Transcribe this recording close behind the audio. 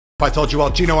If I told you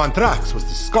Chino Ántrax was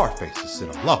the SCARFACE of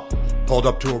Sinaloa, pulled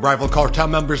up to a rival cartel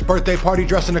member's birthday party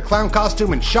dressed in a clown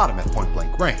costume and shot him at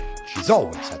point-blank range. He's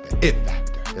always had the it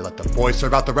factor. They let the boy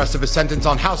serve out the rest of his sentence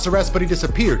on house arrest, but he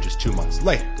disappeared just 2 months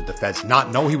later. Did the feds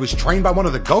not know he was trained by one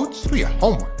of the goats? Do your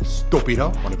homework,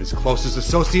 stupido. One of his closest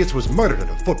associates was murdered at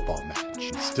a football match.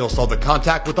 He still saw the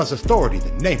contact with us authority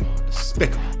than Neymar,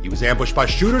 despicable. He was ambushed by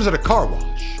shooters at a car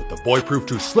wash, but the boy proved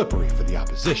too slippery for the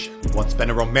opposition. He'd once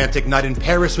spent a romantic night in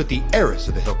Paris with the heiress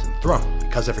of the Hilton throne,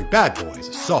 because every bad boy is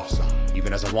a soft side.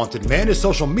 Even as a wanted man, his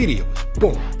social media was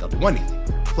boom. They'll do anything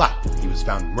for clout. He was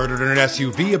found murdered in an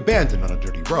SUV abandoned on a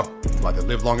dirty road. You'll either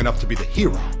live long enough to be the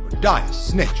hero or die a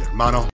snitch, hermano.